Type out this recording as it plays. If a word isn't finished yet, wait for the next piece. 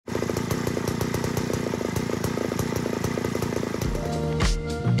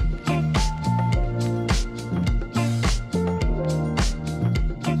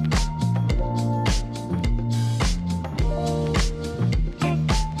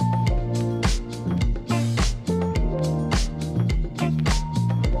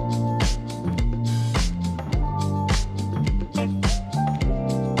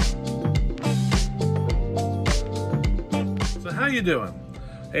you doing?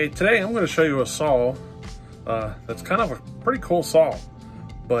 Hey, today I'm going to show you a saw that's kind of a pretty cool saw,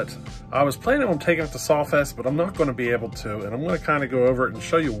 but I was planning on taking it to SawFest, but I'm not going to be able to, and I'm going to kind of go over it and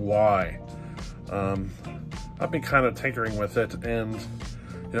show you why. I've been kind of tinkering with it, and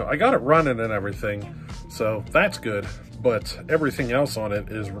you know, I got it running and everything, so that's good, but everything else on it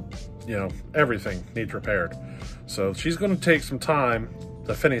is, you know, everything needs repaired. So she's going to take some time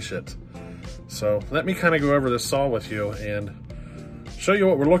to finish it. So let me kind of go over this saw with you and show you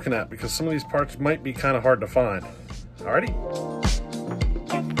what we're looking at, because some of these parts might be kind of hard to find. Alrighty.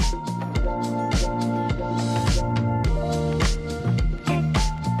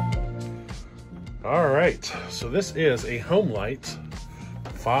 All right, so this is a Homelite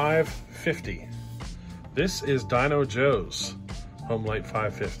 550. This is Dyno Joe's Homelite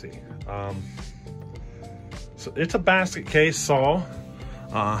 550. So it's a basket case saw.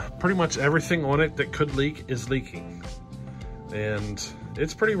 Pretty much everything on it that could leak is leaking. And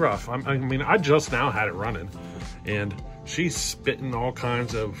it's pretty rough. I mean, I just now had it running, and she's spitting all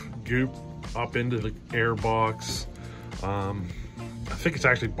kinds of goop up into the air box. I think it's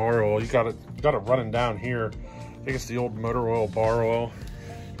actually bar oil. You got it running down here. I think it's the old motor oil bar oil.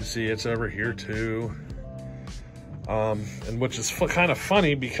 You see it's over here too. And which is kind of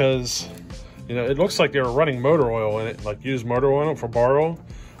funny because, you know, it looks like they were running motor oil in it, like used motor oil for bar oil.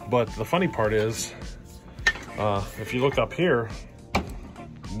 But the funny part is, if you look up here,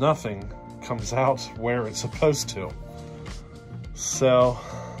 nothing comes out where it's supposed to. So,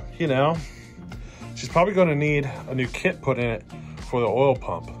 you know, she's probably going to need a new kit put in it for the oil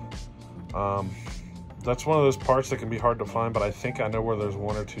pump. That's one of those parts that can be hard to find, but I think I know where there's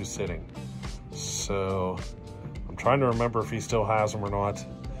one or two sitting. So I'm trying to remember if he still has them or not,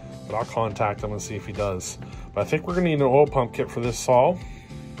 but I'll contact him and see if he does. But I think we're going to need an oil pump kit for this saw.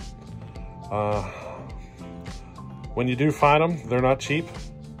 When you do find them, they're not cheap.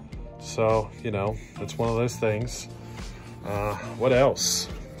 So, you know, it's one of those things. What else?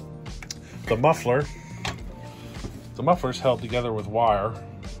 The muffler's held together with wire.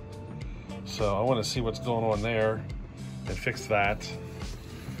 So I want to see what's going on there and fix that.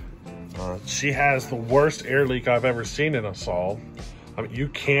 She has the worst air leak I've ever seen in a saw. I mean, you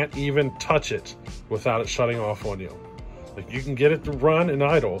can't even touch it without it shutting off on you. Like, you can get it to run and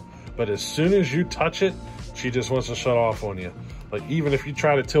idle, but as soon as you touch it, she just wants to shut off on you. Like, even if you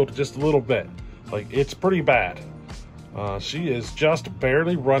try to tilt it just a little bit, like, it's pretty bad. She is just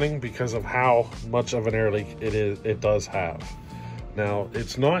barely running because of how much of an air leak it does have. Now,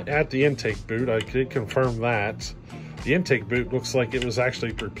 it's not at the intake boot. I did confirm that. The intake boot looks like it was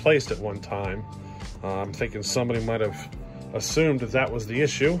actually replaced at one time. I'm thinking somebody might have assumed that was the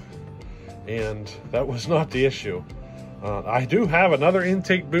issue, and that was not the issue. I do have another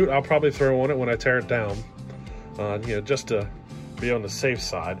intake boot I'll probably throw on it when I tear it down, you know, just to be on the safe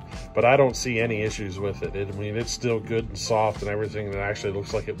side, but I don't see any issues with it. I mean, it's still good and soft and everything, and it actually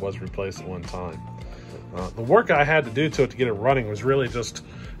looks like it was replaced at one time. The work I had to do to it to get it running was really just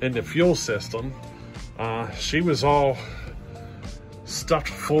in the fuel system. She was all stuffed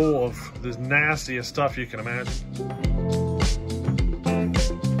full of the nastiest stuff you can imagine.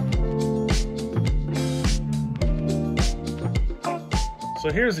 So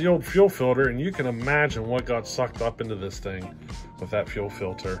here's the old fuel filter, and you can imagine what got sucked up into this thing with that fuel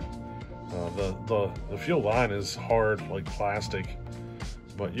filter. The fuel line is hard like plastic,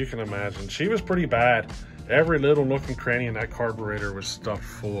 but you can imagine she was pretty bad. Every little nook and cranny in that carburetor was stuffed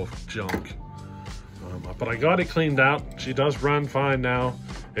full of junk. But I got it cleaned out. She does run fine now,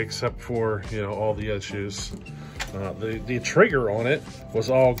 except for, you know, all the issues. The trigger on it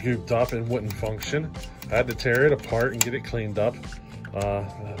was all gooped up and wouldn't function. I had to tear it apart and get it cleaned up.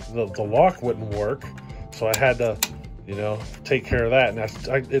 The lock wouldn't work, so I had to, you know, take care of that.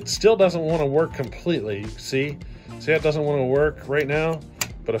 And it still doesn't want to work completely. See it doesn't want to work right now,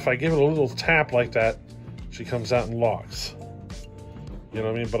 but if I give it a little tap like that, she comes out and locks. You know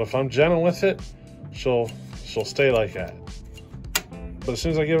what I mean? But if I'm gentle with it, she'll stay like that. But as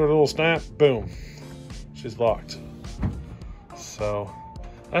soon as I give it a little snap, boom, she's locked. So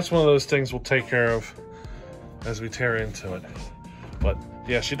that's one of those things we'll take care of as we tear into it. But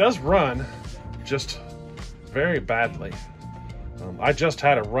yeah, she does run, just very badly. I just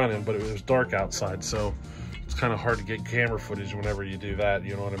had it running, but it was dark outside, so it's kind of hard to get camera footage whenever you do that,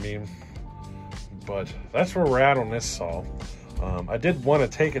 you know what I mean? But that's where we're at on this saw. I did want to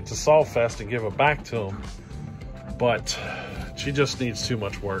take it to SawFest and give it back to him, but she just needs too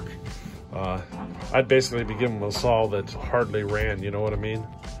much work. I'd basically be giving him a saw that hardly ran, you know what I mean?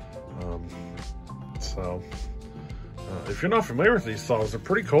 If you're not familiar with these saws, they're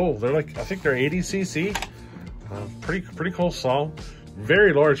pretty cool. They're like, I think they're 80 cc. Pretty cool saw.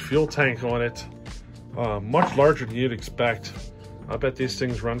 Very large fuel tank on it. Much larger than you'd expect. I bet these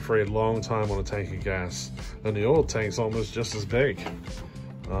things run for a long time on a tank of gas. And the oil tank's almost just as big.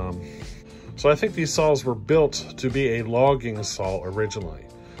 So I think these saws were built to be a logging saw originally.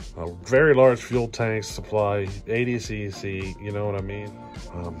 Very large fuel tanks supply 80 cc, you know what I mean?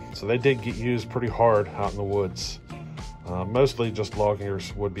 So they did get used pretty hard out in the woods. Mostly just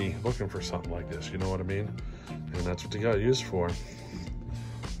loggers would be looking for something like this, you know what I mean? And that's what they got used for.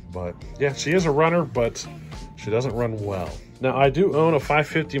 But yeah, she is a runner, but she doesn't run well. Now I do own a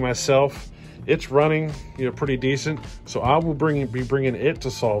 550 myself. It's running, you know, pretty decent. So I will be bringing it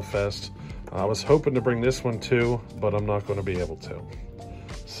to Saw Fest. I was hoping to bring this one too, but I'm not going to be able to.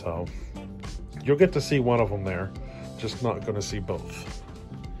 So you'll get to see one of them there, just not going to see both.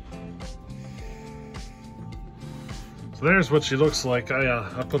 So there's what she looks like.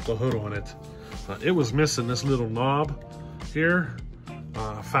 I put the hood on it. It was missing this little knob here.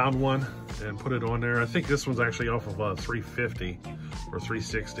 Found one and put it on there. I think this one's actually off of a 350 or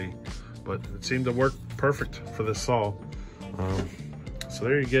 360, but it seemed to work perfect for this saw. So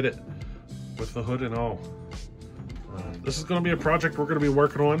there you get it with the hood and all. This is going to be a project we're going to be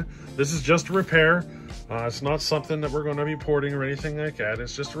working on. This is just a repair. It's not something that we're going to be porting or anything like that.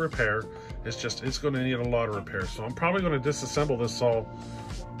 It's just a repair. It's going to need a lot of repair. So I'm probably going to disassemble this saw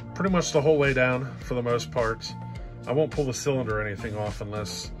pretty much the whole way down for the most part. I won't pull the cylinder or anything off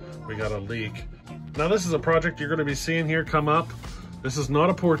unless we got a leak. Now this is a project you're going to be seeing here come up. This is not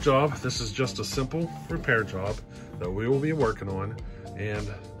a port job. This is just a simple repair job that we will be working on. And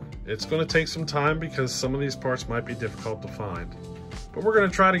it's going to take some time because some of these parts might be difficult to find. But we're going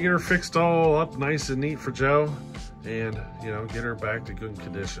to try to get her fixed all up nice and neat for Joe and, you know, get her back to good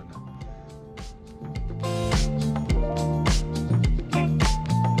condition.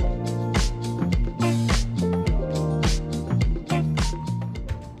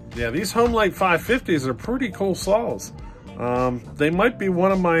 Yeah, these Homelite 550s are pretty cool saws. They might be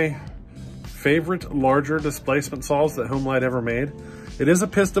one of my favorite larger displacement saws that Homelite ever made. It is a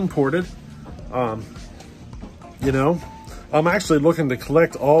piston ported. You know, I'm actually looking to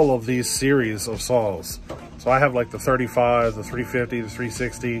collect all of these series of saws. So I have like the 35, the 350, the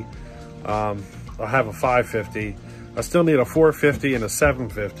 360. I have a 550. I still need a 450 and a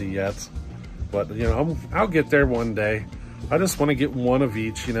 750 yet. But, you know, I'll get there one day. I just want to get one of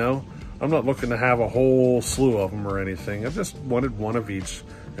each, you know. I'm not looking to have a whole slew of them or anything. I just wanted one of each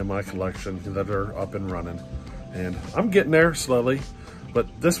in my collection that are up and running. And I'm getting there slowly. But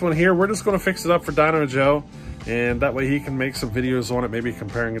this one here, we're just going to fix it up for Dyno Joe. And that way he can make some videos on it, maybe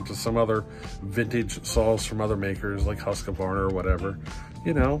comparing it to some other vintage saws from other makers like Husqvarna or whatever.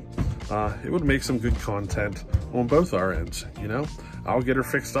 You know, it would make some good content on both our ends, you know. I'll get her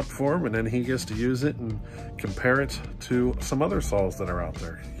fixed up for him and then he gets to use it and compare it to some other saws that are out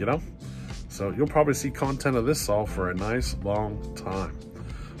there, you know. So you'll probably see content of this saw for a nice long time.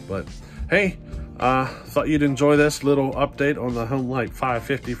 But hey, thought you'd enjoy this little update on the Homelite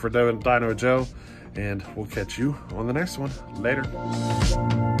 550 for Dyno Joe, and we'll catch you on the next one. Later.